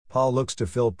Paul looks to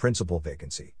fill principal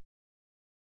vacancy.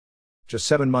 Just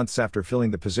 7 months after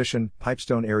filling the position,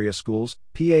 Pipestone Area Schools,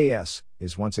 PAS,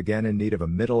 is once again in need of a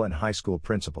middle and high school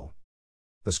principal.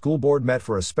 The school board met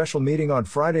for a special meeting on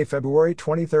Friday, February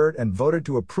 23 and voted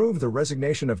to approve the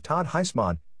resignation of Todd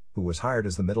Heisman, who was hired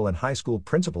as the middle and high school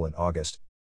principal in August.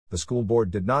 The school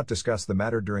board did not discuss the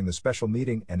matter during the special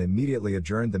meeting and immediately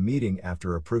adjourned the meeting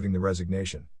after approving the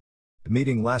resignation. The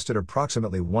meeting lasted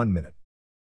approximately 1 minute.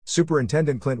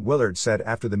 Superintendent Clint Willard said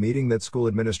after the meeting that school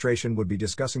administration would be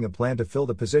discussing a plan to fill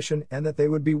the position and that they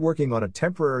would be working on a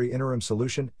temporary interim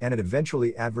solution and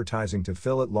eventually advertising to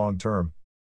fill it long term.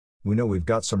 "We know we've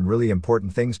got some really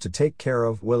important things to take care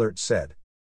of," Willard said.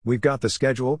 "We've got the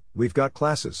schedule, we've got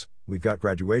classes, we've got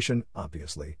graduation,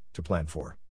 obviously, to plan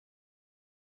for."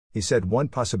 He said one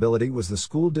possibility was the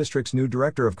school district's new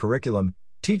director of curriculum,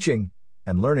 teaching,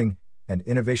 and learning, and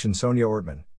innovation, Sonia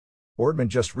Ortman. Ortman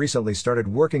just recently started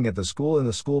working at the school and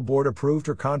the school board approved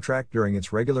her contract during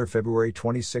its regular February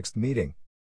 26 meeting.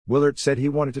 Willard said he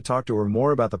wanted to talk to her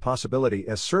more about the possibility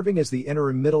as serving as the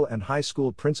interim middle and high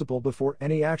school principal before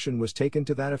any action was taken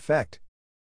to that effect.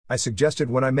 "I suggested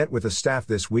when I met with the staff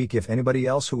this week if anybody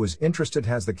else who was interested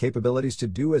has the capabilities to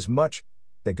do as much,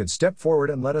 they could step forward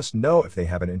and let us know if they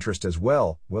have an interest as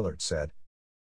well," Willard said.